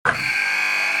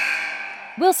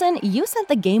Wilson, you sent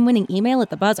the game-winning email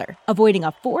at the buzzer, avoiding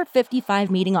a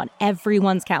 4:55 meeting on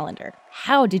everyone's calendar.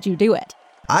 How did you do it?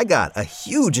 I got a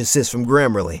huge assist from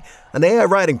Grammarly, an AI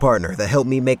writing partner that helped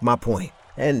me make my point.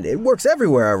 And it works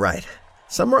everywhere I write.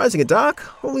 Summarizing a doc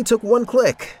only took one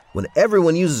click. When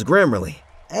everyone uses Grammarly,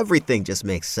 everything just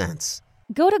makes sense.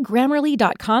 Go to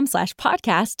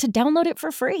Grammarly.com/podcast to download it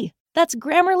for free. That's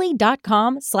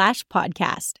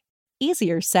Grammarly.com/podcast.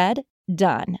 Easier said,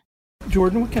 done.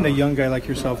 Jordan, what can a young guy like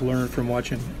yourself learn from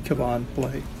watching Kevon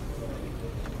play?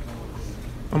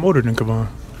 I'm older than Kevon.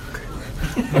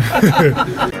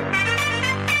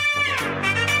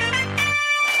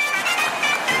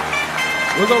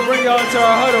 We're going to bring y'all into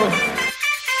our huddle.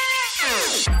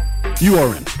 You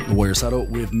are in the Warriors Huddle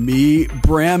with me,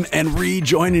 Bram, and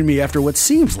rejoining me after what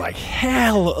seems like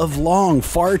hell of long,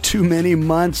 far too many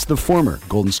months, the former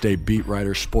Golden State beat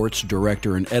writer, sports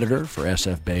director, and editor for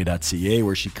sfbay.ca,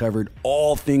 where she covered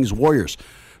all things Warriors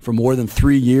for more than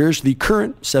 3 years, the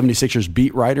current 76ers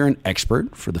beat writer and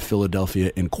expert for the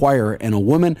Philadelphia Inquirer, and a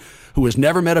woman who has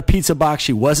never met a pizza box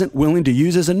she wasn't willing to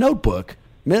use as a notebook,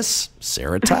 Miss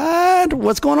Sarah Todd.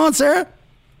 What's going on, Sarah?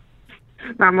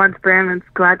 Not much, Brandon. It's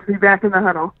glad to be back in the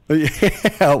huddle.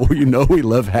 Yeah, well, you know we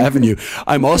love having you.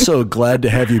 I'm also glad to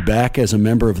have you back as a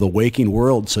member of the Waking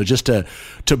World. So just to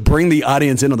bring the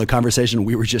audience in on the conversation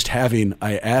we were just having,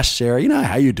 I asked Sarah,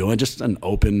 how you doing? Just an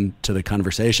open to the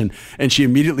conversation. And she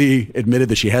immediately admitted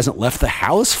that she hasn't left the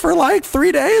house for like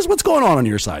 3 days. What's going on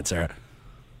your side, Sarah?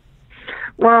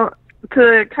 Well,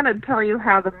 to kind of tell you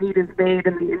how the meat is made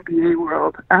in the NBA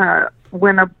world,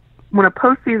 when a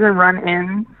postseason run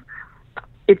ends,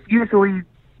 it's usually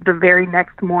the very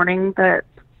next morning that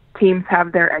teams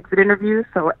have their exit interviews.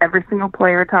 So every single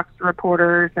player talks to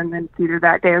reporters, and then it's either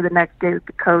that day or the next day the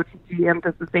coach and GM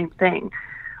does the same thing.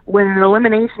 When an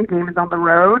elimination game is on the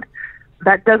road,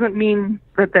 that doesn't mean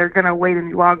that they're going to wait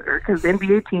any longer, because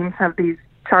NBA teams have these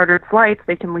chartered flights.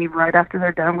 They can leave right after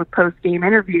they're done with post-game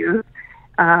interviews.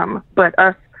 But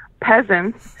us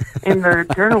peasants in the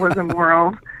journalism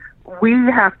world, we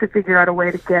have to figure out a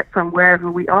way to get from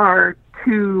wherever we are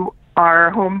to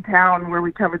our hometown where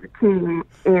we cover the team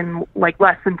in like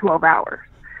less than 12 hours.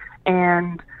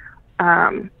 And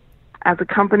as a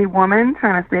company woman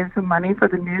trying to save some money for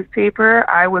the newspaper,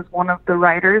 I was one of the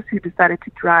writers who decided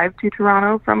to drive to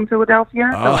Toronto from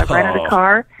Philadelphia. So I rented a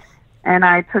car and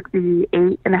I took the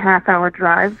 8.5-hour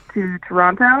drive to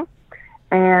Toronto.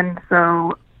 And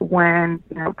so when,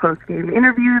 post-game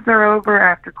interviews are over,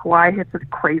 after Kawhi hits a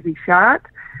crazy shot,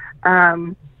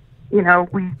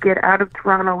 we get out of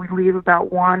Toronto, we leave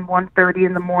about 1:30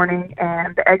 in the morning,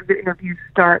 and the exit interviews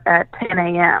start at 10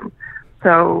 a.m.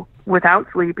 So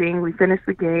without sleeping, we finish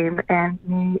the game, and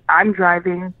I'm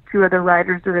driving, 2 other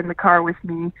writers are in the car with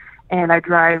me, and I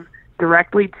drive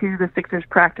directly to the Sixers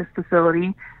practice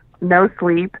facility, no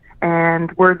sleep,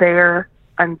 and we're there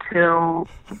until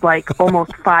like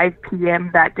almost 5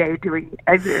 p.m. that day doing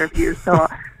exit interviews. So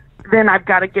then I've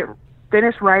got to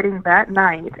finish writing that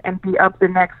night and be up the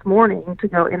next morning to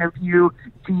go interview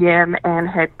GM and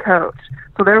head coach.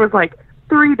 So there was like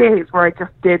 3 days where I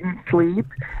just didn't sleep.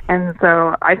 And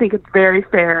so I think it's very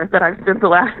fair that I've spent the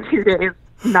last 2 days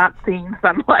not seeing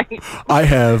sunlight. I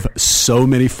have so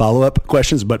many follow-up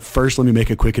questions, but first let me make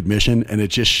a quick admission, and it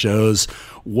just shows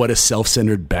what a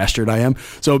self-centered bastard I am.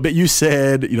 So, but you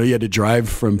said, you had to drive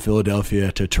from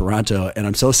Philadelphia to Toronto, and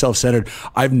I'm so self-centered.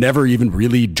 I've never even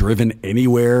really driven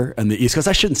anywhere on the East Coast.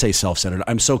 I shouldn't say self-centered.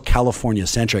 I'm so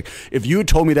California-centric. If you had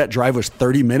told me that drive was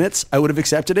 30 minutes, I would have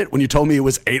accepted it. When you told me it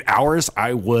was 8 hours,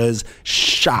 I was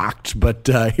shocked. But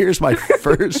here's my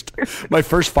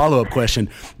first follow-up question.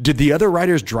 Did the other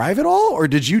writers drive at all, or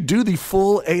did you do the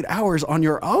full 8 hours on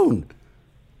your own?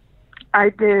 I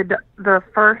did the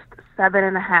first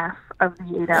 7.5 of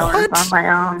the 8 hours on my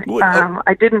own.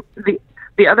 I didn't.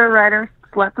 The other writers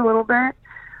slept a little bit,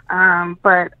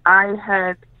 but I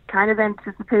had kind of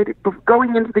anticipated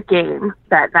going into the game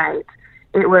that night.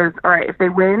 It was all right. If they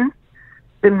win,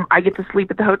 then I get to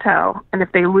sleep at the hotel, and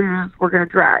if they lose, we're going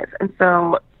to drive. And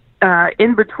so,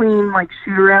 in between like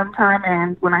shoot-around time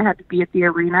and when I had to be at the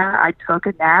arena, I took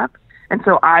a nap. And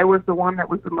so I was the one that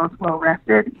was the most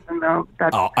well-rested, even though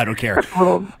that's I don't care. A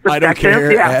little I don't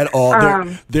care at all.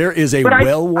 There is a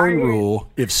well-worn rule.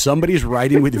 If somebody's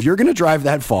riding with, if you're going to drive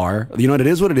that far, it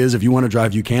is what it is. If you want to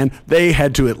drive, you can. They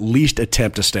had to at least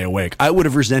attempt to stay awake. I would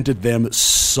have resented them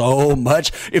so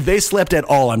much. If they slept at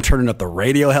all, I'm turning up the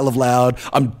radio hell of loud.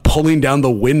 I'm pulling down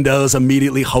the windows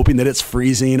immediately, hoping that it's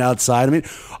freezing outside. I mean,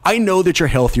 I know that you're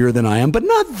healthier than I am, but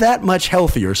not that much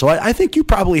healthier. So I think you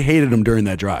probably hated them during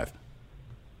that drive.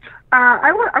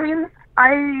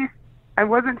 I I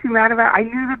wasn't too mad about it. I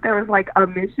knew that there was like a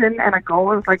mission and a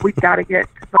goal. It was like, we've got to get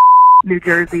to New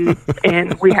Jersey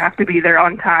and we have to be there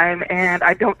on time. And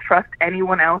I don't trust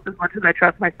anyone else as much as I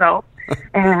trust myself.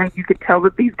 And you could tell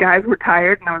that these guys were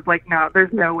tired. And I was like, no,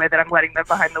 there's no way that I'm letting them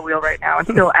behind the wheel right now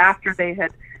until after they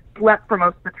had slept for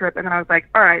most of the trip. And then I was like,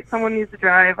 all right, someone needs to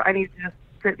drive. I need to just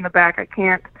sit in the back. I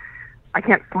can't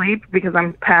sleep because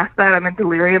I'm past that. I'm in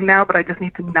delirium now, but I just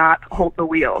need to not hold the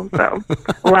wheel. So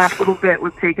the last little bit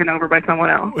was taken over by someone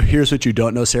else. Here's what you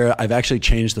don't know, Sarah. I've actually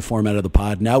changed the format of the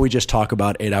pod. Now we just talk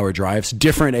about 8-hour drives,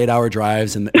 different 8-hour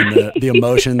drives and the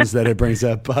emotions that it brings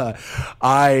up.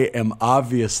 I am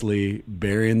obviously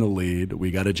burying the lead.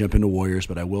 We got to jump into Warriors,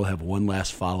 but I will have one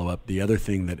last follow-up. The other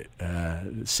thing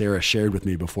that Sarah shared with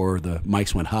me before the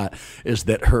mics went hot is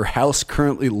that her house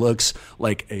currently looks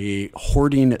like a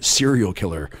hoarding serial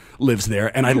killer lives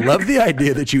there. And I love the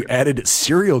idea that you added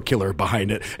serial killer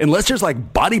behind it. Unless there's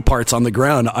like body parts on the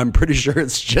ground, I'm pretty sure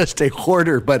it's just a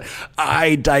hoarder, but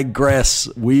I digress.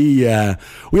 We have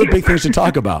big things to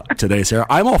talk about today, Sarah.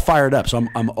 I'm all fired up. So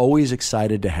I'm always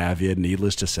excited to have you.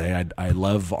 Needless to say, I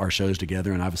love our shows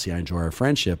together and obviously I enjoy our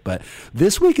friendship, but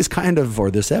this week is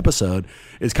this episode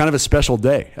is kind of a special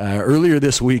day. Earlier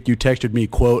this week, you texted me,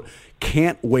 quote,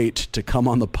 "Can't wait to come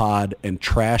on the pod and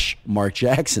trash Mark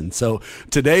Jackson." So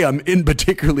today I'm in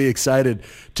particularly excited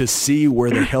to see where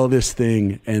the hell this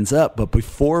thing ends up. But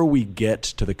before we get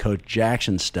to the Coach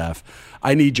Jackson stuff,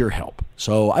 I need your help.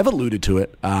 So I've alluded to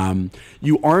it.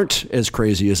 You aren't as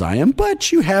crazy as I am,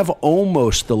 but you have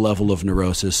almost the level of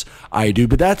neurosis I do.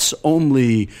 But that's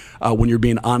only when you're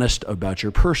being honest about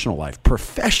your personal life.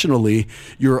 Professionally,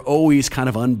 you're always kind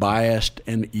of unbiased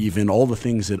and even all the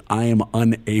things that I am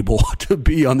unable to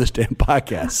be on this damn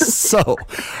podcast. So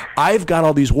I've got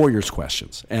all these Warriors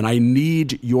questions, and I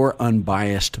need your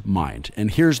unbiased mind. And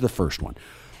here's the first one.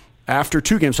 After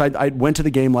 2 games, I went to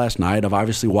the game last night. I've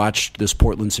obviously watched this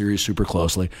Portland series super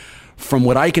closely. From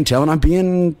what I can tell, and I'm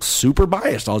being super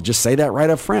biased, I'll just say that right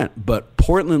up front, but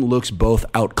Portland looks both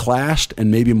outclassed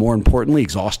and maybe more importantly,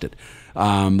 exhausted.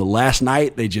 Last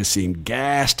night, they just seemed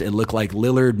gassed. It looked like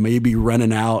Lillard may be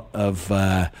running out of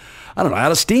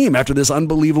out of steam after this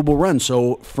unbelievable run.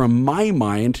 So from my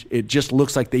mind, it just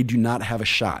looks like they do not have a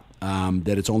shot,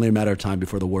 that it's only a matter of time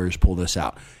before the Warriors pull this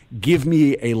out. Give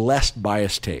me a less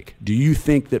biased take. Do you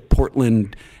think that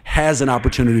Portland has an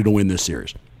opportunity to win this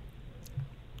series?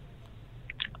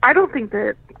 I don't think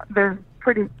that there's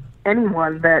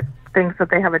anyone that thinks that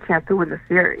they have a chance to win the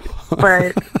series.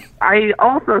 But I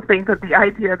also think that the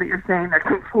idea that you're saying they're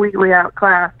completely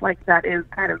outclassed, like that is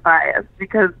kind of biased.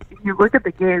 Because if you look at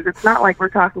the games, it's not like we're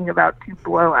talking about 2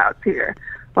 blowouts here.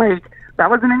 Like, that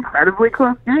was an incredibly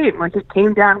close game. Like, it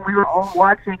came down, we were all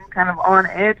watching kind of on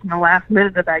edge in the last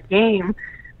minute of that game.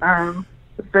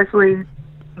 Especially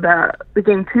the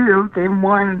game 2, game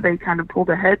 1, they kind of pulled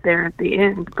ahead there at the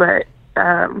end. But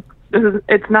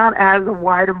it's not as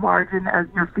wide a margin as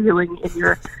you're feeling in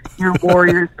your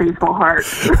Warriors baseball heart.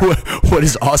 What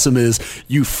is awesome is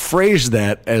you phrased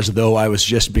that as though I was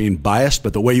just being biased,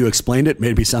 but the way you explained it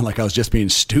made me sound like I was just being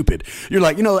stupid. You're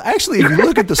like, actually, if you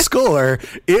look at the score,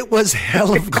 it was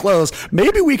hell of close.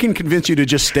 Maybe we can convince you to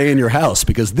just stay in your house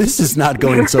because this is not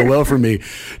going so well for me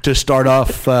to start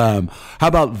off. How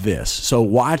about this? So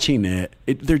watching it,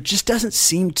 there just doesn't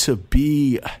seem to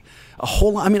be a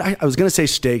whole lot. I mean, I was going to say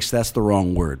stakes. That's the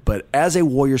wrong word. But as a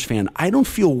Warriors fan, I don't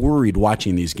feel worried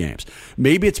watching these games.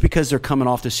 Maybe it's because they're coming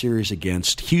off the series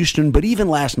against Houston. But even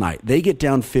last night, they get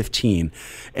down 15.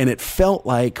 And it felt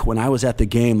like when I was at the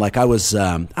game, like I was,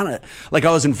 like I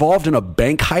was involved in a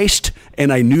bank heist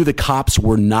and I knew the cops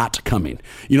were not coming.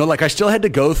 Like I still had to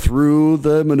go through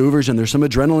the maneuvers and there's some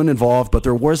adrenaline involved, but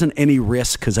there wasn't any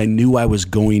risk because I knew I was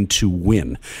going to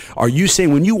win. Are you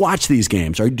saying when you watch these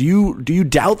games, do you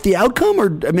doubt the outcome?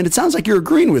 Or, I mean, it sounds like you're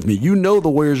agreeing with me. The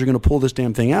Warriors are going to pull this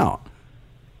damn thing out.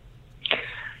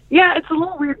 Yeah, it's a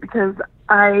little weird because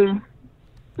I'm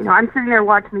sitting there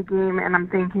watching the game and I'm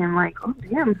thinking like, oh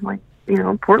damn, like,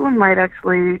 Portland might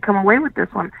actually come away with this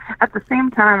one. At the same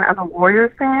time, as a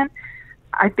Warriors fan,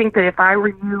 I think that if I were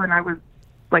you and I was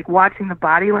like watching the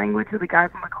body language of the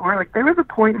guys on the court, like there was a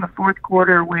point in the 4th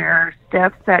quarter where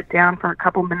Steph sat down for a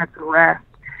couple minutes of rest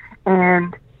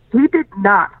and he did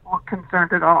not look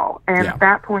concerned at all. And at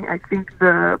that point, I think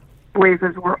the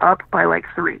Blazers were up by like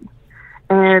 3.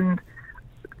 And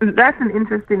that's an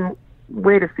interesting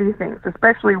way to see things,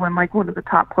 especially when like one of the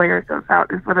top players goes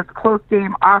out. Is when it's a close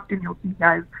game, often you'll see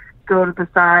guys go to the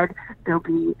side. They'll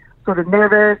be sort of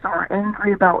nervous or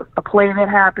angry about a play that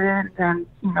happened. And,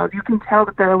 you can tell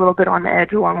that they're a little bit on the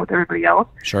edge along with everybody else.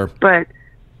 Sure. But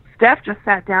Steph just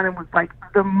sat down and was like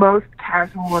the most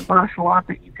casual and nonchalant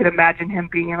that you could imagine him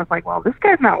being. And I was like, well, this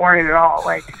guy's not worried at all.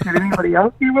 Like, should anybody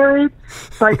else be worried?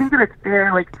 So I think that it's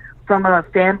fair, like, from a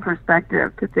fan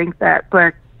perspective to think that.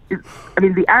 But,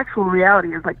 the actual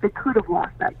reality is, like, they could have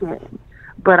lost that game.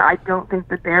 But I don't think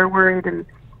that they're worried. And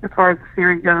as far as the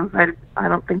series goes, I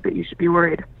don't think that you should be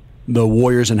worried. The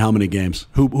Warriors in how many games?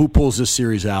 Who pulls this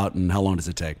series out, and how long does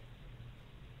it take?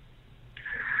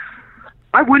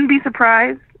 I wouldn't be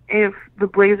surprised if the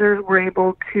Blazers were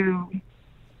able to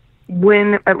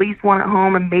win at least one at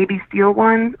home and maybe steal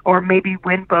one, or maybe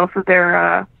win both of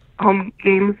their home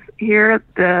games here,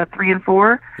 the 3 and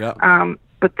 4. Yeah.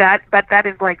 But that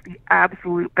is like the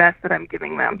absolute best that I'm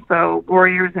giving them. So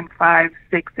Warriors in 5-6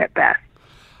 at best.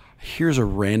 Here's a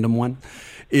random one.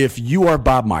 If you are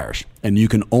Bob Myers and you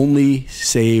can only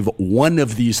save one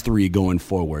of these three going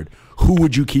forward, who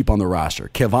would you keep on the roster?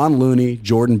 Kevon Looney,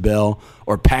 Jordan Bell,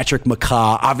 or Patrick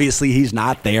McCaw? Obviously, he's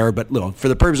not there, but for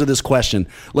the purpose of this question,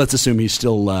 let's assume he's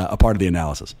still a part of the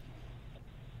analysis.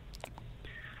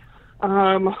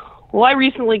 Well, I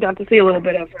recently got to see a little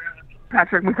bit of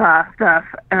Patrick McCaw stuff,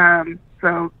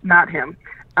 so not him.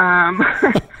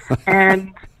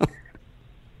 And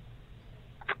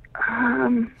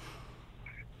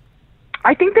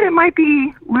I think that it might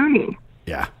be Looney.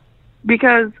 Yeah.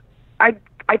 Because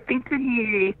I think that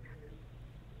he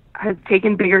has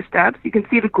taken bigger steps. You can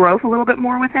see the growth a little bit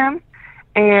more with him.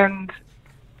 And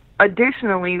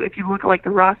additionally, if you look at like the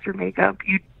roster makeup,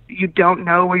 you don't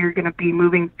know where you're going to be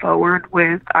moving forward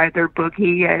with either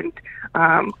Boogie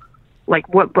and like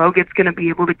what Bogut's going to be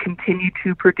able to continue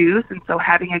to produce. And so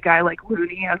having a guy like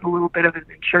Looney as a little bit of his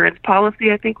insurance policy,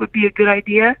 I think would be a good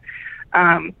idea.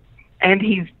 And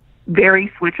he's very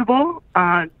switchable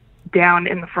down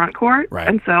in the front court. Right.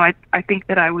 And so I think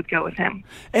that I would go with him.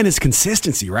 And his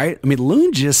consistency, right?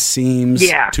 Loon just seems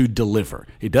to deliver.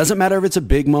 It doesn't matter if it's a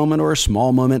big moment or a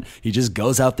small moment. He just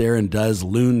goes out there and does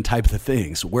Loon type of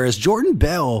things. Whereas Jordan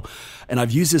Bell, and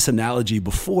I've used this analogy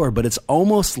before, but it's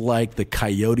almost like the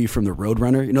coyote from the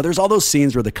Roadrunner. There's all those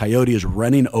scenes where the coyote is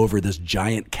running over this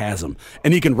giant chasm,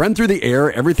 and he can run through the air,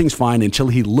 everything's fine, until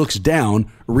he looks down,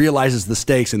 realizes the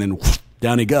stakes, and then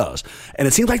down he goes. And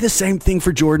it seems like the same thing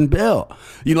for Jordan Bell.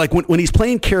 Like when he's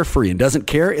playing carefree and doesn't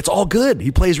care, it's all good. He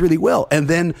plays really well. And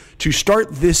then to start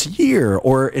this year,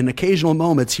 or in occasional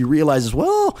moments, he realizes,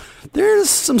 well, there's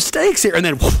some stakes here. And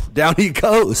then down he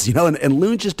goes, and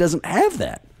Loon just doesn't have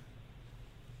that.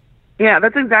 Yeah,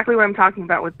 that's exactly what I'm talking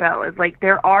about with Bell. Is like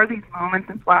there are these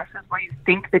moments and flashes where you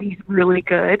think that he's really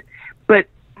good, but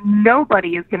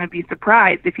nobody is going to be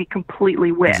surprised if he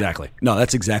completely wins. Exactly. No,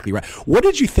 that's exactly right. What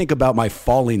did you think about my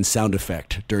falling sound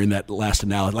effect during that last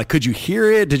analysis? Like, could you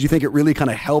hear it? Did you think it really kind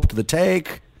of helped the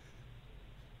take?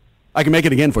 I can make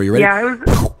it again for you. Ready? Yeah, it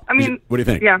was. What do you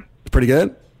think? Yeah. Pretty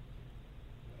good?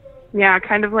 Yeah,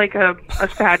 kind of like a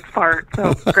sad fart,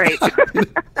 so great.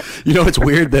 It's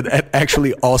weird that it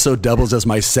actually also doubles as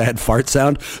my sad fart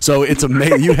sound. So it's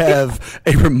amazing. You have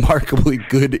a remarkably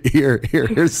good ear.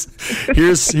 Here's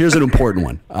an important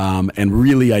one, and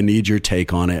really I need your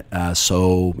take on it.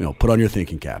 So put on your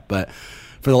thinking cap. But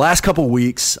for the last couple of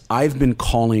weeks, I've been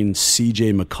calling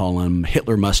C.J. McCollum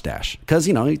Hitler Mustache because,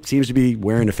 he seems to be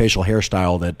wearing a facial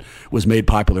hairstyle that was made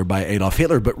popular by Adolf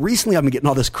Hitler. But recently I've been getting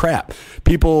all this crap.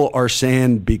 People are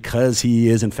saying because he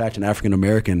is, in fact, an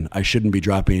African-American, I shouldn't be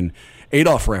dropping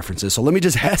Adolf references. So let me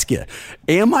just ask you,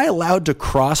 am I allowed to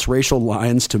cross racial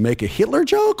lines to make a Hitler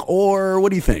joke? Or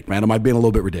what do you think, man? Am I being a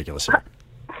little bit ridiculous here?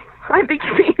 I think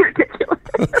you're being ridiculous.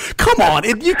 Come on.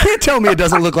 You can't tell me it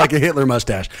doesn't look like a Hitler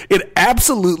mustache. It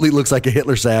absolutely looks like a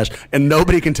Hitler sash, and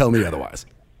nobody can tell me otherwise.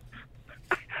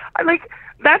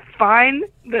 That's fine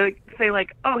to say,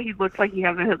 oh, he looks like he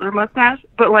has a Hitler mustache.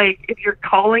 But, if you're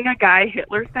calling a guy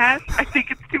Hitler sash, I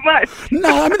think it's too much.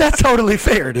 No, that's totally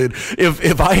fair, dude.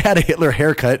 If I had a Hitler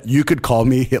haircut, you could call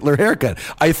me Hitler haircut.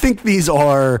 I think these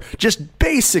are just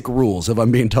basic rules, if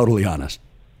I'm being totally honest.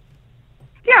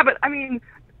 Yeah, but,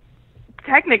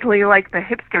 technically, the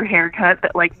hipster haircut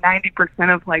that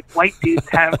 90% of white dudes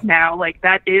have now,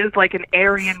 that is an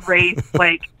Aryan race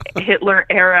Hitler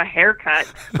era haircut.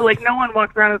 But no one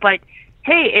walks around and is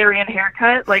hey, Aryan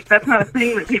haircut. That's not a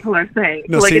thing that people are saying.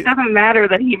 No, it doesn't matter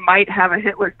that he might have a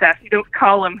Hitler stash. You don't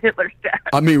call him Hitler stash.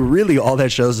 Really, all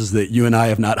that shows is that you and I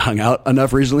have not hung out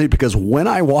enough recently, because when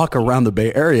I walk around the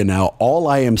Bay Area now, all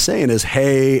I am saying is,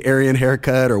 hey, Aryan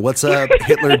haircut, or what's up,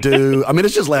 Hitler do.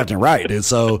 It's just left and right, dude.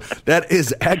 So that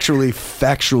is actually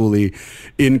factually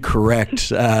incorrect.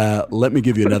 Let me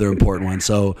give you another important one.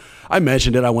 So I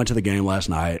mentioned it. I went to the game last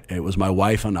night. It was my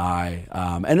wife and I.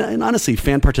 And honestly,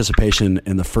 fan participation season,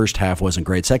 and the first half wasn't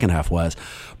great, second half was.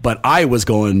 But I was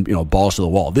going, balls to the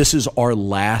wall. This is our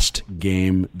last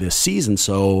game this season,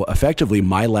 so effectively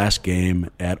my last game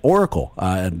at Oracle.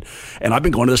 And I've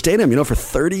been going to the stadium, for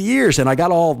 30 years, and I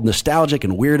got all nostalgic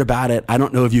and weird about it. I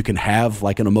don't know if you can have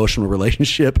like an emotional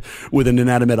relationship with an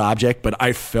inanimate object, but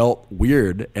I felt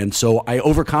weird, and so I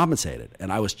overcompensated,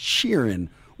 and I was cheering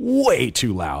way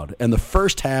too loud. And the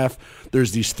first half,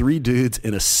 there's these three dudes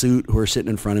in a suit who are sitting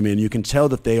in front of me, and you can tell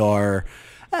that they are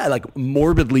like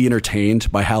morbidly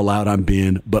entertained by how loud I'm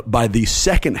being. But by the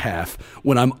second half,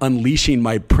 when I'm unleashing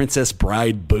my Princess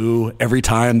Bride boo every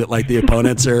time that like the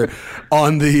opponents are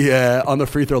on the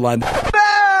free throw line, boo,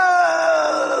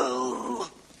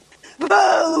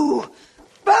 boo,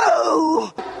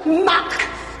 boo, muck,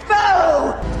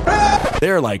 boo.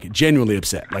 They're like genuinely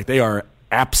upset. Like they are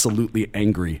absolutely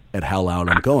angry at how loud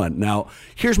I'm going. Now,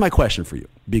 here's my question for you,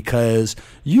 because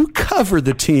you covered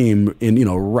the team in,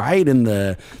 right in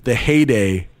the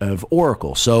heyday of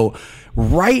Oracle. So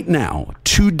right now,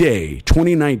 today,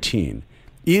 2019,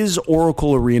 is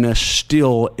Oracle Arena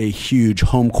still a huge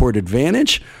home court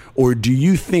advantage, or do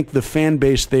you think the fan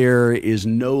base there is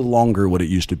no longer what it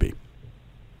used to be?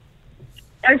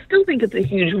 I still think it's a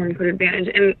huge home court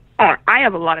advantage, and I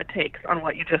have a lot of takes on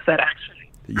what you just said, actually.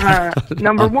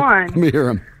 Number one, let me hear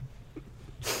him.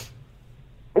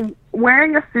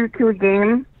 Wearing a suit to a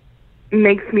game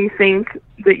makes me think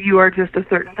that you are just a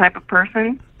certain type of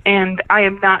person, and I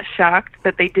am not shocked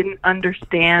that they didn't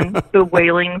understand the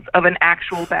wailings of an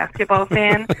actual basketball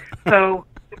fan. So,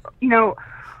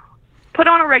 put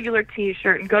on a regular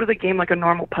T-shirt and go to the game like a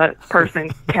normal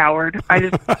person, coward. I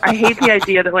hate the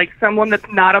idea that like someone that's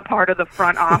not a part of the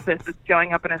front office is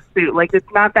showing up in a suit. Like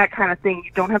it's not that kind of thing.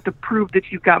 You don't have to prove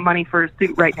that you've got money for a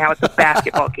suit right now. It's a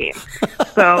basketball game.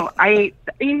 So I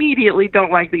immediately don't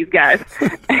like these guys.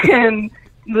 And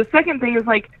the second thing is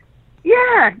like,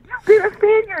 yeah, you've been a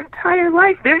fan your entire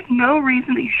life. There's no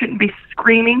reason that you shouldn't be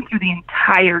screaming through the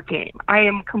entire game. I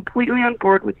am completely on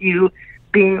board with you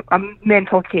being a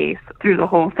mental case through the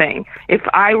whole thing. If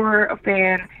I were a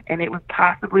fan and it was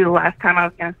possibly the last time I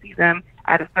was going to see them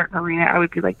at a certain arena, I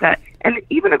would be like that. And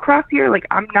even across here, like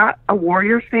I'm not a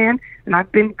Warriors fan, and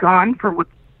I've been gone for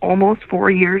almost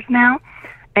 4 years now.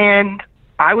 And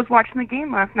I was watching the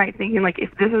game last night thinking, like,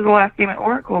 if this is the last game at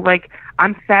Oracle, like,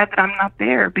 I'm sad that I'm not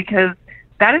there, because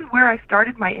that is where I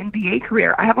started my NBA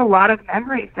career. I have a lot of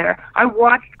memories there. I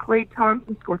watched Klay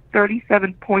Thompson score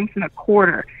 37 points in a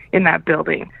quarter in that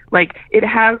building. Like, it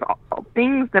has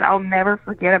things that I'll never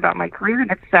forget about my career,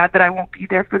 and it's sad that I won't be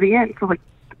there for the end. So, like,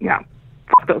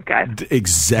 fuck those guys.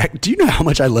 Exact. Do you know how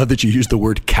much I love that you use the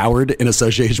word coward in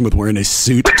association with wearing a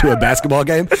suit to a basketball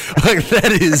game? Like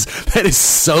that is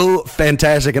so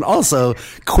fantastic. And also,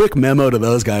 quick memo to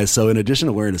those guys. So in addition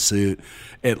to wearing a suit,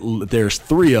 there's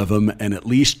three of them, and at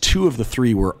least two of the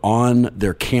three were on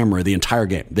their camera the entire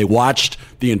game. They watched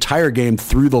the entire game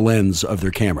through the lens of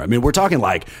their camera. I mean, we're talking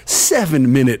like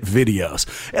 7-minute videos.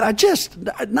 And I just,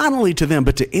 not only to them,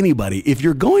 but to anybody, if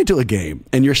you're going to a game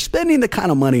and you're spending the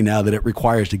kind of money now that it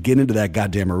requires to get into that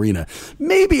goddamn arena,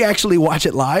 maybe actually watch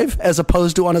it live as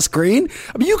opposed to on a screen.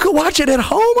 I mean, you could watch it at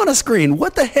home on a screen.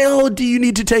 What the hell do you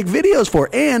need to take videos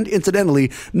for? And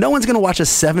incidentally, no one's going to watch a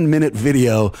 7-minute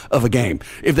video of a game.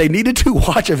 If they needed to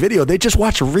watch a video, they just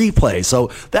watch a replay. So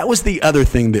that was the other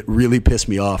thing that really pissed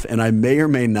me off. And I may or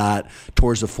may not,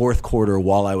 towards the fourth quarter,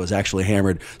 while I was actually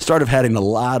hammered, started having a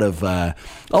lot of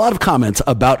comments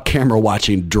about camera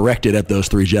watching directed at those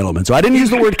three gentlemen. So I didn't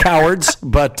use the word cowards,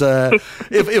 but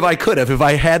if I could have, if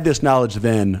I had this knowledge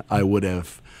then, I would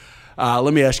have.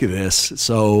 Let me ask you this.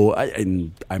 So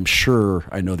I'm sure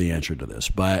I know the answer to this,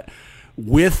 but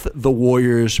with the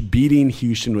Warriors beating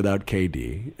Houston without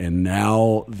KD, and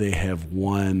now they have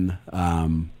won,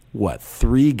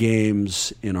 3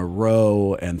 games in a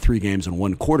row and 3 games in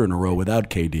one quarter in a row without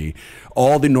KD,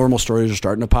 all the normal stories are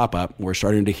starting to pop up. We're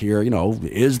starting to hear,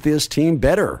 is this team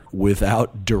better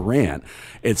without Durant?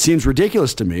 It seems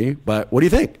ridiculous to me, but what do you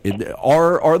think?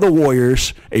 Are the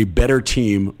Warriors a better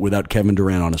team without Kevin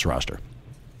Durant on his roster?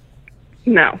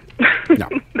 No. No.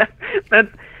 That's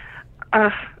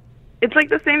it's like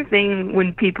the same thing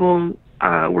when people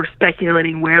were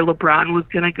speculating where LeBron was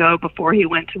going to go before he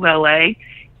went to L.A.,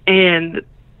 and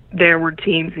there were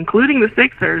teams, including the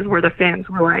Sixers, where the fans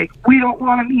were like, we don't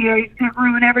want him here, he's going to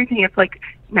ruin everything. It's like,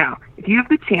 no, if you have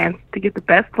the chance to get the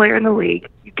best player in the league,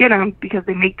 you get them because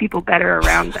they make people better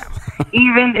around them,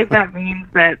 even if that means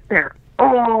that they're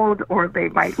old or they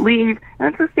might leave. And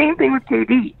it's the same thing with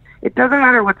KD. It doesn't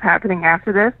matter what's happening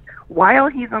after this. While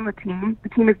he's on the team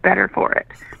is better for it.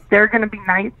 There are going to be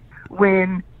nights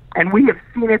when And we have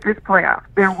seen it this playoff.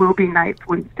 There will be nights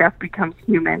when Steph becomes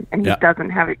human and he doesn't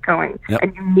have it going.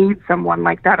 And you need someone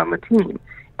like that on the team.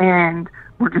 And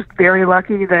we're just very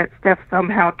lucky that Steph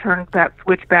somehow turned that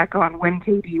switch back on when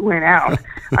KD went out.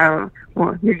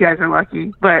 Well, you guys are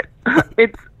lucky. But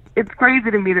it's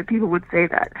crazy to me that people would say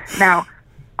that. Now,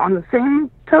 on the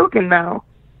same token, though,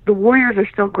 the Warriors are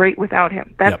still great without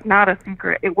him. That's not a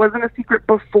secret. It wasn't a secret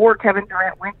before Kevin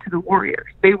Durant went to the Warriors.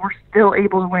 They were still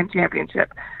able to win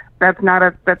championships. That's not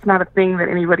a thing that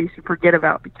anybody should forget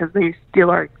about, because they still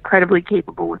are incredibly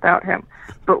capable without him.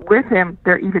 But with him,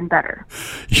 they're even better.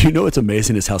 You know what's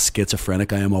amazing is how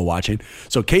schizophrenic I am while watching.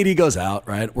 So KD goes out,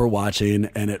 right? We're watching,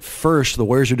 and at first the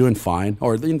Warriors are doing fine,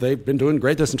 or they've been doing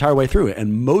great this entire way through it.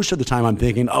 And most of the time I'm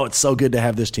thinking, oh, it's so good to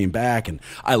have this team back, and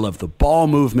I love the ball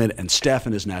movement and Steph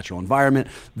in his natural environment.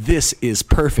 This is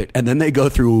perfect. And then they go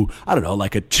through, I don't know,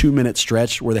 like a 2-minute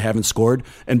stretch where they haven't scored,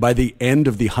 and by the end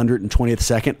of the 120th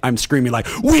second, I'm screaming like,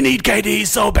 we need KD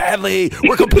so badly.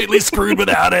 We're completely screwed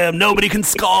without him. Nobody can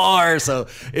score. So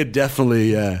it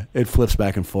definitely it flips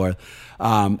back and forth.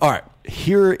 All right,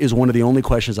 here is one of the only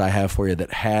questions I have for you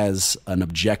that has an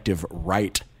objective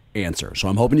right answer. So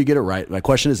I'm hoping you get it right. My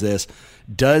question is this: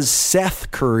 does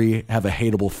Seth Curry have a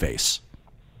hateable face?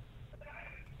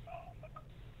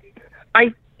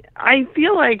 I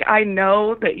feel like I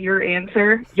know that your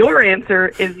answer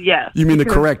is yes. You mean the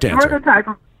correct answer? You're the type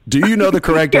of Do you know the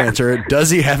correct answer? Does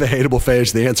he have a hateable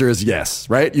face? The answer is yes,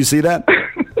 right? You see that?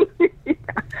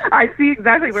 I see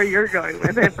exactly where you're going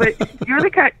with it, but you're the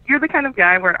kind of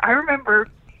guy where I remember,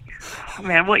 oh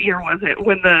man, what year was it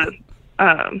when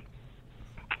the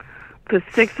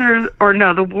Sixers, or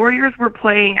no, the Warriors were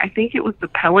playing, I think it was the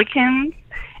Pelicans,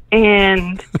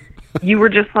 and you were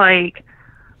just like,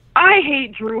 I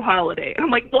hate Drew Holiday. And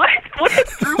I'm like, what? What has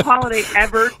Drew Holiday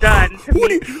ever done to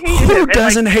me? Who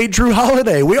doesn't hate Drew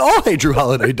Holiday? We all hate Drew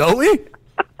Holiday, don't we?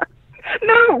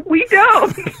 No, we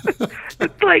don't.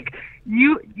 It's like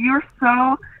you're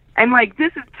so, and like,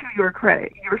 this is to your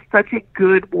credit. You're such a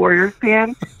good Warriors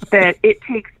fan that it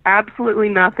takes absolutely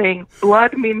nothing.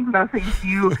 Blood means nothing to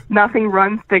you. Nothing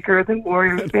runs thicker than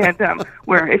Warriors fandom.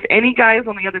 Where if any guy is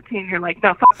on the other team, you're like,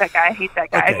 no, fuck that guy. I hate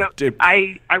that guy. Okay,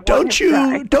 I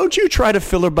don't you try to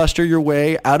filibuster your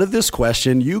way out of this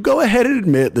question. You go ahead and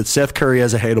admit that Seth Curry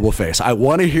has a hateable face. I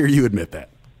want to hear you admit that.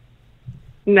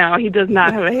 No, he does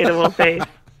not have a hateable face.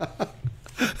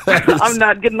 I'm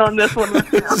not getting on this one with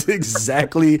him. That's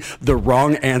exactly the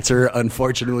wrong answer,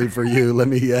 unfortunately for you. Let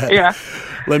me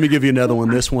give you another one.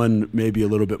 This one may be a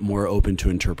little bit more open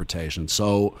to interpretation.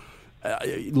 So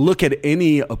look at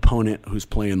any opponent who's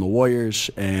playing the Warriors,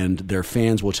 and their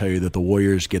fans will tell you that the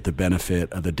Warriors get the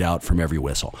benefit of the doubt from every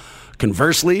whistle.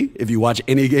 Conversely, if you watch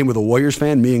any game with a Warriors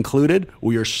fan, me included,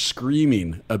 we are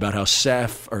screaming about how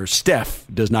Steph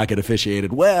does not get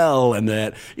officiated well, and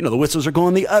that the whistles are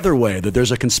going the other way, that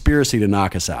there's a conspiracy to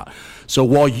knock us out. So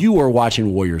while you are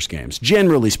watching Warriors games,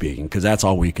 generally speaking, because that's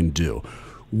all we can do,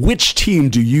 which team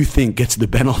do you think gets the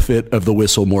benefit of the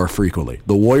whistle more frequently,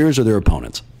 the Warriors or their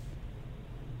opponents?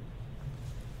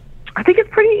 I think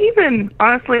it's pretty even,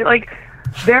 honestly. Like,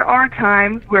 there are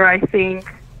times where I think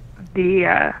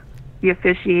the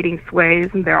officiating sways,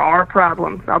 and there are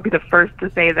problems. I'll be the first to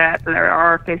say that there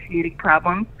are officiating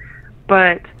problems,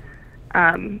 but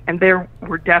and there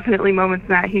were definitely moments in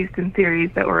that Houston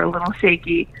series that were a little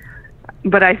shaky.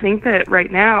 But I think that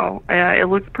right now it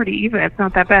looks pretty even. It's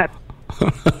not that bad.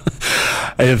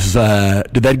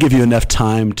 Did that give you enough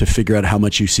time to figure out how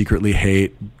much you secretly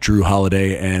hate Drew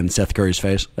Holiday and Seth Curry's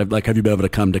face? Like, have you been able to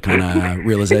come to kind of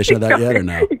realization of that yet, or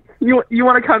no? You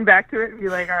want to come back to it and be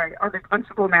like, all right, are they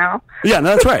punchable now? Yeah, no,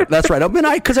 that's right. That's right.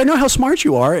 Because I know how smart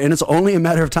you are, and it's only a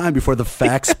matter of time before the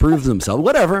facts prove themselves.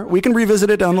 Whatever, we can revisit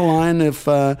it down the line if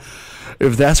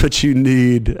that's what you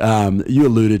need. You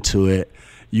alluded to it.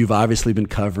 You've obviously been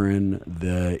covering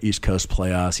the East Coast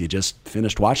playoffs. You just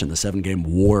finished watching the 7-game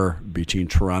war between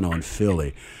Toronto and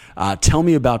Philly. Tell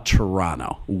me about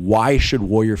Toronto. Why should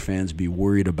Warrior fans be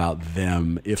worried about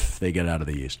them if they get out of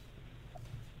the East?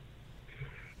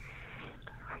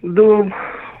 The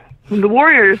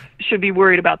Warriors should be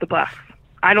worried about the Bucks.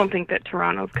 I don't think that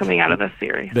Toronto's coming out of this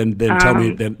series. Then tell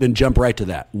me. Then jump right to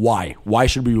that. Why? Why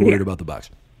should we be worried about the Bucks?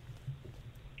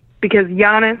 Because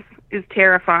Giannis is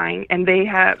terrifying, and they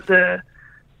have the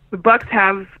Bucks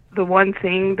have the one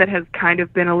thing that has kind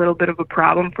of been a little bit of a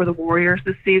problem for the Warriors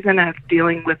this season, as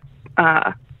dealing with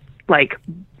like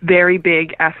very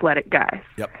big athletic guys.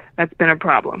 Yep. That's been a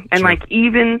problem. And sure. like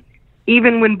even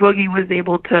when Boogie was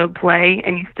able to play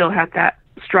and you still had that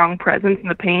strong presence in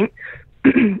the paint,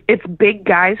 it's big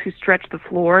guys who stretch the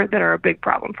floor that are a big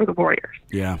problem for the Warriors.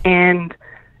 Yeah. And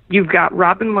you've got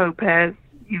Robin Lopez,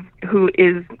 who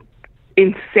is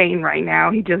insane right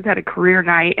now. He just had a career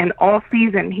night, and all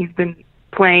season he's been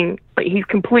playing. He's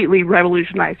completely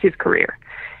revolutionized his career.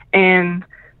 And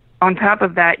on top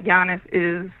of that,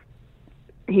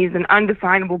 he's an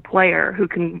undefinable player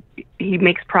he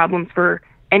makes problems for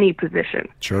any position.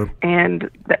 Sure. And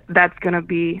that's going to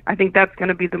be, I think that's going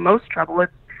to be the most trouble.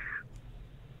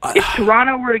 If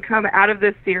Toronto were to come out of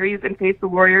this series and face the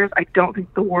Warriors, I don't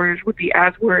think the Warriors would be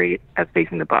as worried as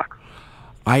facing the Bucks.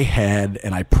 I had,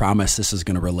 and I promise this is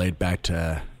going to relate back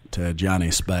to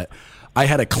Giannis, but I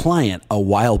had a client a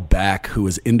while back who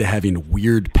was into having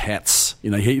weird pets. You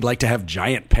know, he'd like to have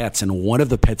giant pets, and one of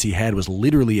the pets he had was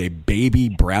literally a baby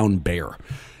brown bear.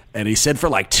 And he said for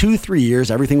like 2-3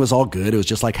 years, everything was all good. It was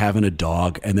just like having a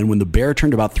dog. And then when the bear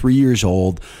turned about 3 years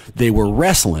old, they were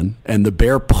wrestling, and the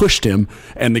bear pushed him,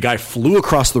 and the guy flew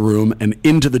across the room and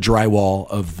into the drywall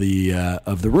of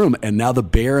the room. And now the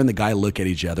bear and the guy look at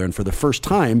each other, and for the first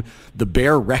time, the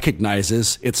bear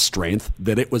recognizes its strength,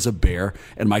 that it was a bear.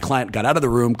 And my client got out of the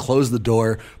room, closed the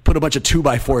door, put a bunch of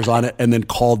 2x4s on it, and then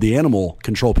called the animal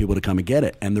control people to come and get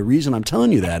it. And the reason I'm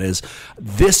telling you that is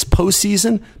this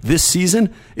season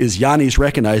is Giannis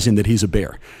recognizing that he's a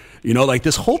bear. You know, like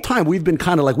this whole time we've been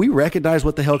kind of like, we recognize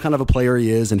what the hell kind of a player he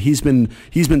is, and he's been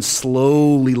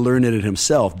slowly learning it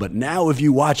himself. But now if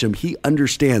you watch him, he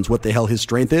understands what the hell his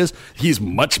strength is. He's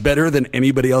much better than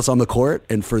anybody else on the court,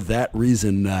 and for that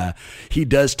reason, he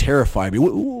does terrify me.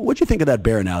 What'd you think of that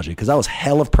bear analogy? Because I was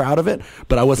hell of proud of it,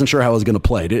 but I wasn't sure how I was going to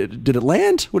play. Did it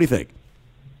land? What do you think?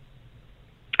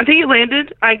 I think it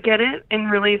landed. I get it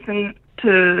in relation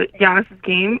to Giannis's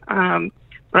game.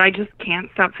 But I just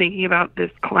can't stop thinking about this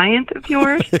client of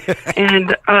yours.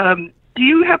 And do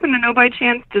you happen to know by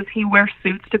chance, does he wear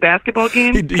suits to basketball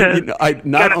games?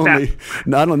 Not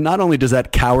only does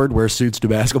that coward wear suits to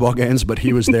basketball games, but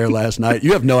he was there last night.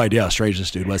 You have no idea how strange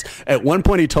this dude was. At one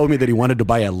point, he told me that he wanted to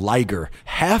buy a liger,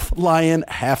 half lion,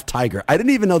 half tiger. I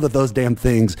didn't even know that those damn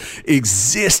things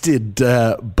existed.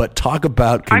 But talk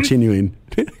about continuing.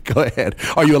 Go ahead.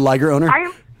 Are you a liger owner? I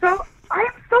am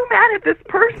so mad at this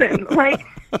person. Like,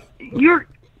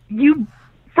 you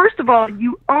first of all,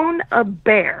 you own a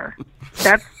bear.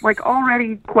 That's like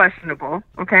already questionable,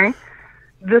 okay?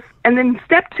 And then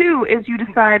step 2 is you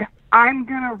decide, I'm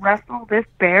gonna wrestle this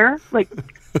bear. Like,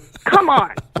 come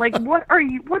on. Like,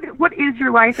 what is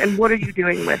your life and what are you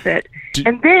doing with it?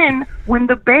 And then when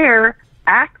the bear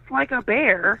acts like a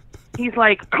bear, he's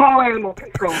like, call animal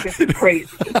control. This is crazy.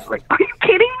 Like, are you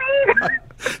kidding me?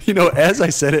 You know, as I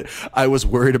said it, I was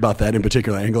worried about that in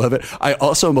particular angle of it. I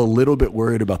also am a little bit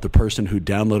worried about the person who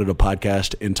downloaded a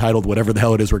podcast entitled whatever the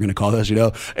hell it is we're going to call this, you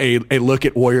know, a look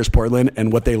at Warriors Portland,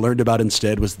 and what they learned about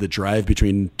instead was the drive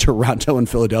between Toronto and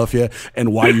Philadelphia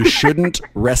and why you shouldn't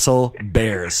wrestle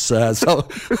bears. So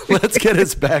let's get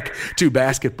us back to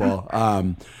basketball.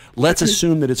 Let's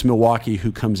assume that it's Milwaukee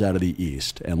who comes out of the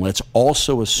East, and let's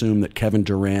also assume that Kevin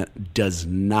Durant does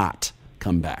not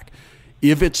come back.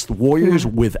 If it's the Warriors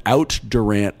without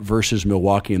Durant versus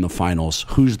Milwaukee in the finals,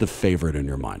 who's the favorite in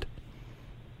your mind?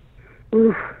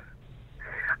 Oof.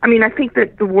 I mean, I think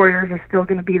that the Warriors are still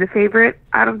going to be the favorite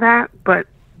out of that, but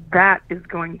that is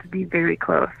going to be very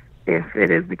close if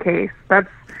it is the case. That's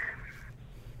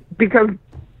because,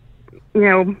 you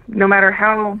know, no matter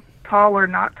how tall or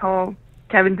not tall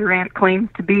Kevin Durant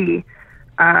claims to be,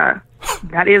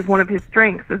 that is one of his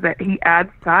strengths, is that he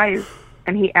adds size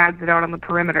and he adds it out on the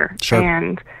perimeter. Sure.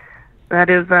 And that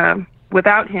is,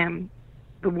 without him,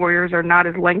 the Warriors are not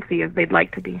as lengthy as they'd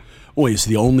like to be. Well, he's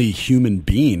the only human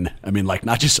being, I mean, like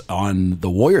not just on the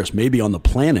Warriors, maybe on the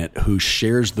planet, who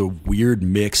shares the weird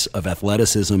mix of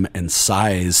athleticism and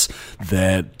size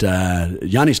that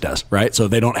Giannis does, right? So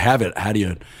if they don't have it, how do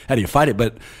you fight it?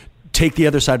 But take the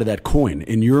other side of that coin.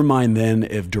 In your mind, then,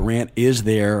 if Durant is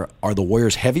there, are the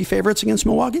Warriors heavy favorites against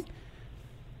Milwaukee?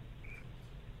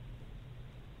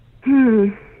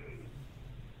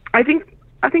 I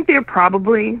think they're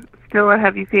probably still a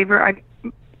heavy favorite.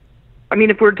 I mean,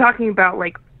 if we're talking about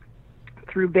like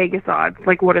through Vegas odds,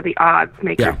 like what are the odds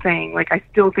makers saying? Like, I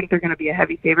still think they're going to be a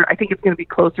heavy favorite. I think it's going to be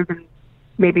closer than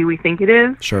maybe we think it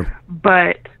is. Sure.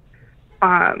 But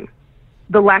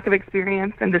the lack of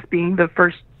experience and this being the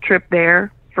first trip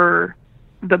there for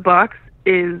the Bucks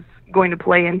is going to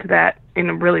play into that in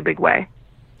a really big way.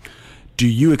 Do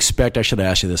you expect, I should have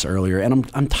asked you this earlier, and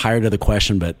I'm tired of the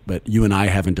question, but you and I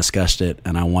haven't discussed it,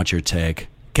 and I want your take.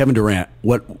 Kevin Durant,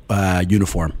 what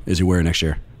uniform is he wearing next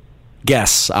year?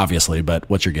 Guess, obviously, but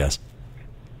what's your guess?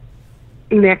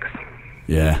 Knicks.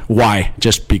 Yeah. Why?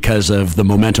 Just because of the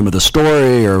momentum of the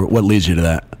story, or what leads you to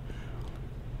that?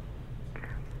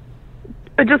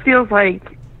 It just feels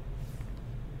like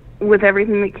with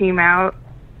everything that came out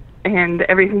and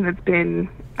everything that's been,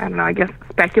 I don't know, I guess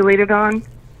speculated on,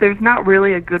 there's not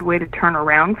really a good way to turn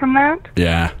around from that.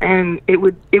 Yeah. And it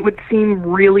would seem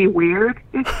really weird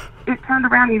if it turned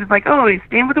around and he was like, oh, he's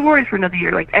staying with the Warriors for another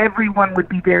year. Like, everyone would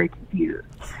be very confused.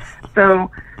 So,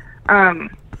 and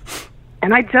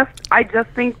I just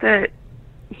think that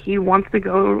he wants to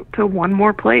go to one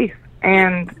more place,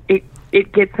 and it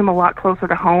gets him a lot closer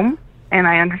to home, and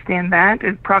I understand that.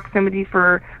 It's proximity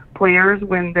for players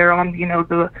when they're on,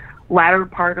 the latter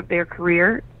part of their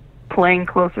career. Playing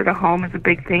closer to home is a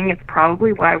big thing. It's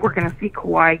probably why we're going to see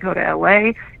Kawhi go to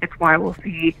LA. It's why we'll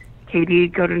see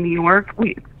KD go to New York.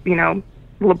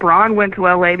 LeBron went to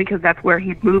LA because that's where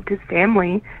he'd moved his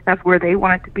family. That's where they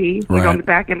wanted to be. Right. On the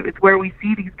back end, it's where we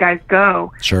see these guys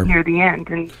go near the end.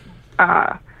 And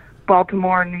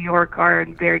Baltimore and New York are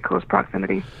in very close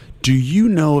proximity. Do you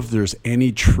know if there's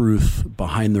any truth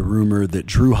behind the rumor that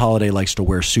Drew Holiday likes to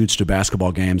wear suits to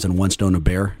basketball games and wants to own a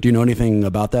bear? Do you know anything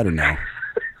about that or no?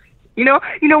 You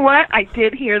know what? I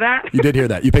did hear that. You did hear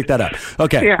that. You picked that up.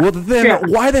 Okay. Yeah. Well,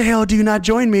 then why the hell do you not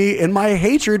join me in my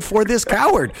hatred for this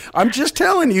coward? I'm just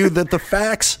telling you that the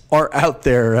facts are out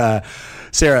there.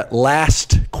 Sarah,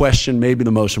 last question, maybe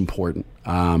the most important.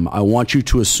 I want you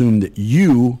to assume that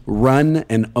you run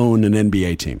and own an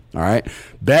NBA team. All right.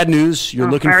 Bad news.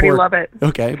 You're looking for. I already love it.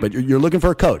 Okay, but you're looking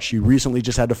for a coach. You recently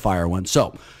just had to fire one.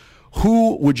 So,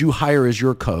 who would you hire as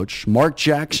your coach, Mark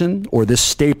Jackson or this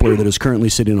stapler that is currently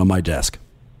sitting on my desk?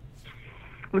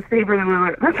 The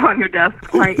stapler that's on your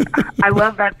desk. Like, I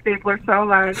love that stapler so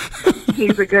much.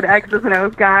 He's a good X's and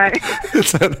O's guy.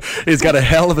 He's got a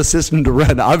hell of a system to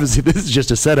run. Obviously, this is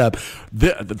just a setup.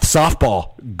 The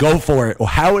softball, go for it. Well,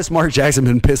 how has Mark Jackson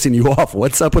been pissing you off?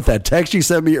 What's up with that text you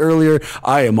sent me earlier?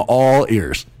 I am all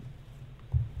ears.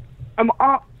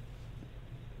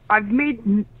 I've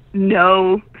made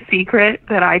no secret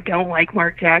that I don't like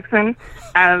Mark Jackson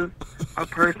as a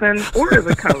person or as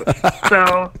a coach.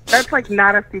 So that's like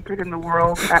not a secret in the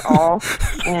world at all.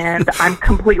 And I'm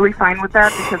completely fine with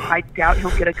that because I doubt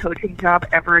he'll get a coaching job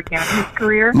ever again in his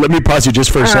career. Let me pause you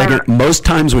just for a second. Most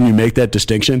times when you make that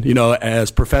distinction, as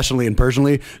professionally and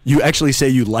personally, you actually say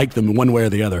you like them one way or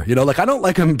the other. Like, I don't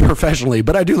like him professionally,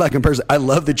 but I do like him personally. I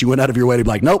love that you went out of your way to be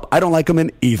like, nope, I don't like him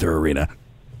in either arena.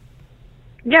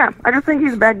 Yeah, I just think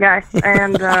he's a bad guy,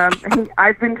 and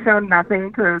I've been shown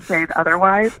nothing to say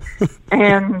otherwise.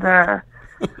 And I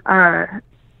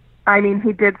mean,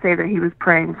 he did say that he was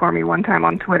praying for me one time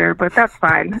on Twitter, but that's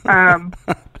fine.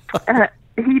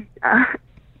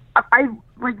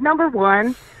 Number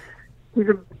one, he's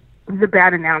a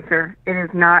bad announcer. It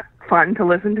is not fun to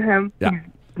listen to him. Yeah. He's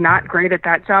not great at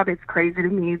that job. It's crazy to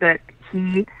me that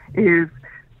he is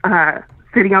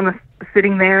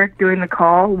sitting there doing the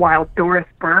call while Doris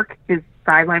Burke is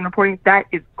sideline reporting. That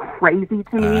is crazy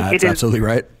to me. That's absolutely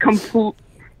right.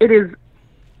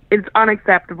 It's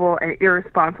unacceptable and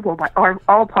irresponsible by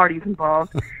all parties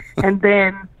involved. And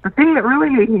then the thing that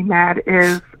really made me mad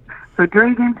is, so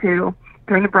during Game 2,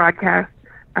 during the broadcast,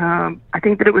 I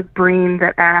think that it was Breen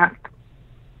that asked,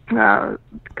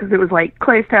 because it was like,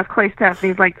 Clay Steph, and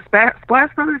he's like,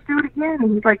 Splash Brothers do it again.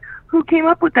 And he's like, who came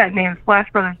up with that name, Splash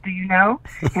Brothers, do you know?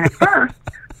 And at first,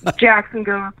 Jackson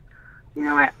goes,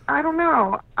 I don't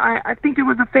know. I think it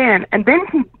was a fan. And then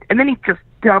he just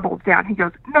doubles down. He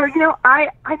goes, no, I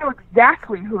know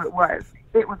exactly who it was.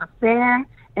 It was a fan,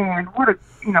 and what a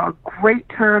great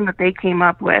term that they came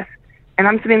up with. And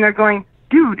I'm sitting there going,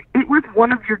 dude, it was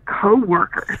one of your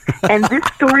coworkers. And this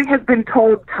story has been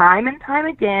told time and time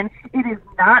again. It is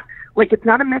not, it's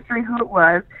not a mystery who it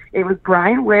was. It was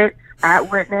Brian Witt at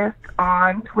Witness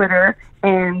on Twitter,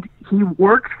 and he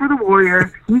worked for the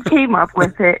Warriors. He came up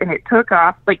with it, and it took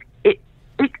off. It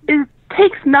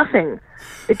takes nothing.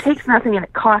 It takes nothing, and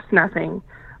it costs nothing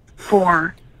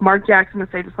for Mark Jackson to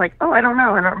say just like, oh, I don't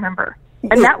know, I don't remember.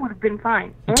 And that would have been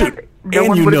fine. And no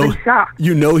one would have been shocked.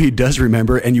 He does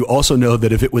remember, and you also know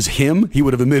that if it was him, he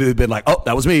would have immediately been like, oh,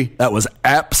 that was me. That was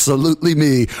absolutely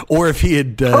me. Or if he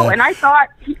had... and I thought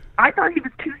he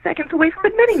was 2 seconds away from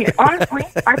admitting it. Honestly,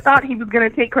 I thought he was going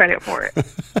to take credit for it.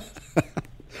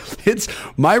 It's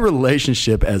my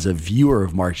relationship as a viewer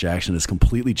of Mark Jackson has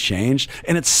completely changed.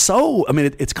 And it's so,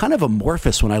 it's kind of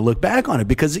amorphous when I look back on it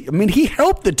because, he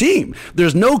helped the team.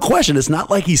 There's no question. It's not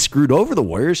like he screwed over the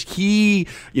Warriors. He,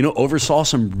 oversaw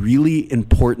some really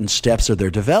important steps of their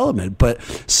development. But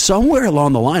somewhere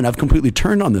along the line, I've completely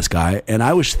turned on this guy. And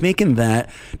I was thinking that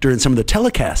during some of the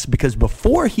telecasts because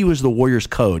before he was the Warriors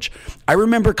coach, I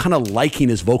remember kind of liking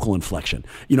his vocal inflection.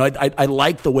 I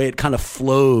liked the way it kind of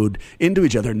flowed into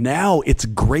each other. Now now it's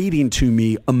grating to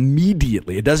me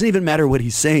immediately. It doesn't even matter what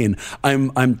he's saying.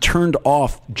 I'm turned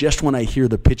off just when I hear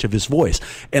the pitch of his voice.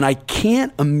 And I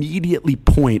can't immediately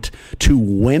point to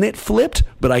when it flipped,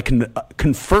 but I can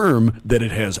confirm that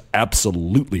it has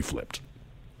absolutely flipped.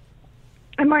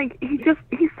 And like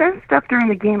he says stuff during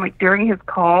the game, like during his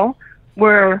call,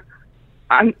 where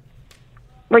I'm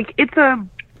like it's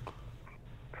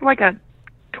like a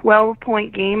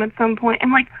 12-point game at some point,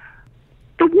 and like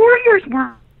the Warriors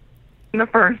were in the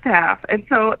first half, and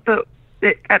so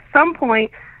at some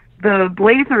point the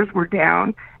Blazers were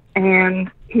down,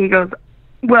 and he goes,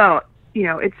 "Well,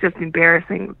 it's just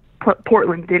embarrassing.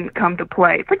 Portland didn't come to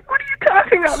play." It's like, what are you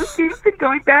talking about? This game's been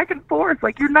going back and forth.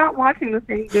 Like, you're not watching the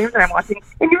same games that I'm watching,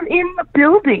 and you're in the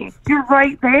building. You're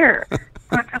right there.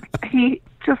 So he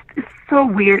just is so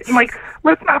weird. And, like,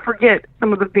 let's not forget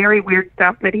some of the very weird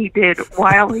stuff that he did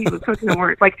while he was coaching the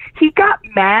Warriors. Like, he got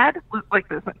mad. Like,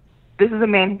 this is a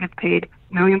man who gets paid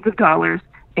millions of dollars,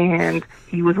 and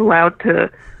he was allowed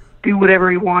to do whatever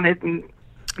he wanted and,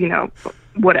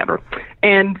 whatever.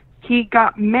 And he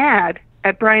got mad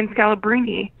at Brian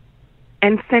Scalabrine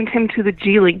and sent him to the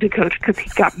G League to coach because he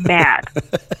got mad.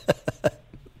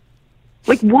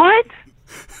 Like, what?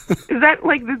 Is that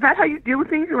how you deal with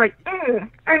things? You're like, I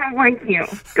don't like you.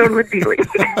 Go to the G League.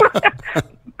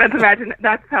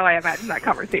 That's how I imagine that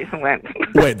conversation went.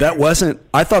 Wait,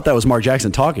 I thought that was Mark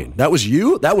Jackson talking. That was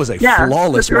you? That was a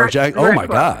flawless Mark Jackson. Oh my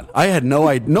God. I had no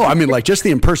idea. No, I mean, like, just the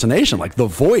impersonation, like the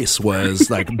voice was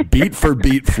like beat for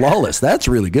beat flawless. That's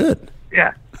really good.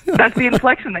 Yeah. That's the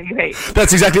inflection that you hate.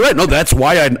 That's exactly right. No, that's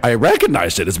why I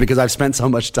recognized it. It's because I've spent so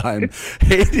much time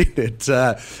hating it.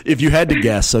 If you had to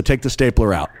guess, so take the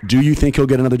stapler out. Do you think he'll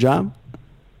get another job?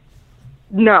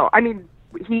 No. I mean,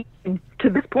 to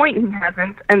this point, he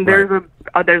hasn't, and there's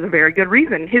a very good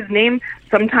reason. His name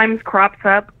sometimes crops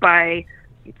up by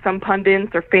some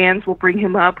pundits or fans will bring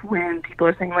him up when people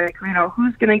are saying, like,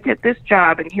 who's going to get this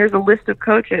job, and here's a list of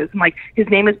coaches. And, like, his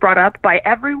name is brought up by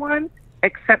everyone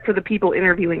except for the people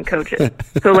interviewing coaches.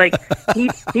 So, like,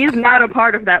 he's not a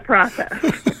part of that process.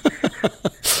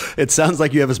 It sounds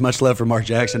like you have as much love for Mark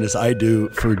Jackson as I do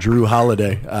for Drew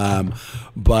Holiday.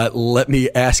 But let me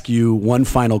ask you one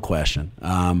final question.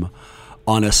 On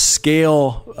a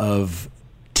scale of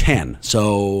 10,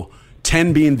 so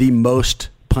 10 being the most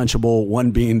punchable,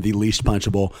 1 being the least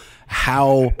punchable,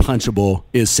 how punchable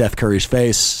is Seth Curry's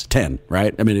face? 10,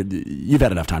 right? I mean, you've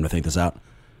had enough time to think this out.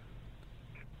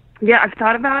 Yeah, I've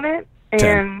thought about it,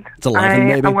 10. and It's 11,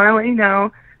 maybe? I want to let you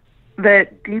know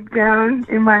that deep down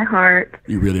in my heart,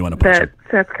 you really want to punch him.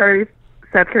 Seth Curry's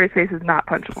face is not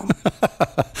punchable.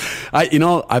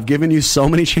 I've given you so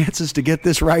many chances to get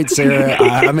this right, Sarah.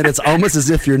 I mean, it's almost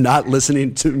as if you're not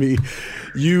listening to me.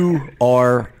 You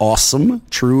are awesome,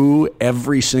 true,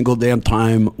 every single damn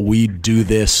time we do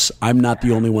this. I'm not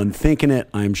the only one thinking it.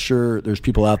 I'm sure there's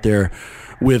people out there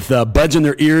with buds in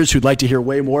their ears who'd like to hear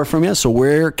way more from you. So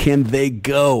where can they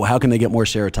go? How can they get more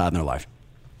Sarah Todd in their life?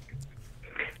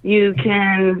 You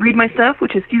can read my stuff,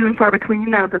 which is few and far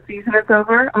between now that the season is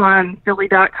over, on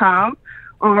Philly.com,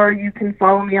 or you can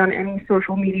follow me on any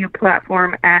social media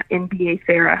platform at NBA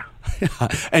Sarah.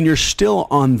 And you're still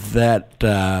on that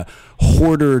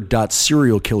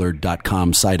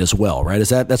hoarder.serialkiller.com site as well, right? Is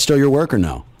that's still your work or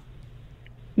no?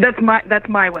 That's my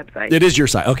website. It is your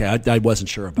site. Okay, I wasn't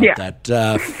sure about that.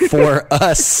 For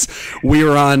us, we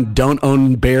are on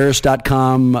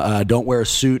don'townbears.com,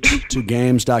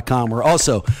 don'twearasuit2games.com. We're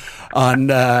also on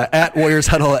at Warriors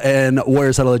Huddle and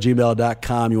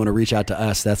warriorshuddle@gmail.com. You want to reach out to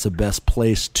us, that's the best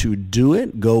place to do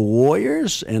it. Go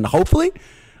Warriors, and hopefully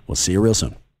we'll see you real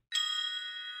soon.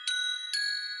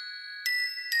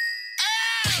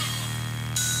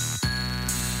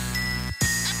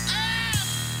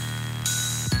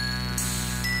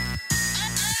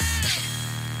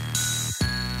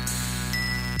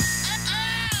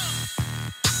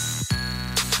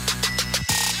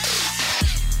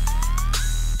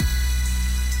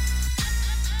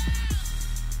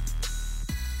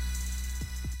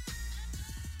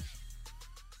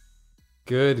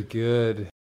 Good.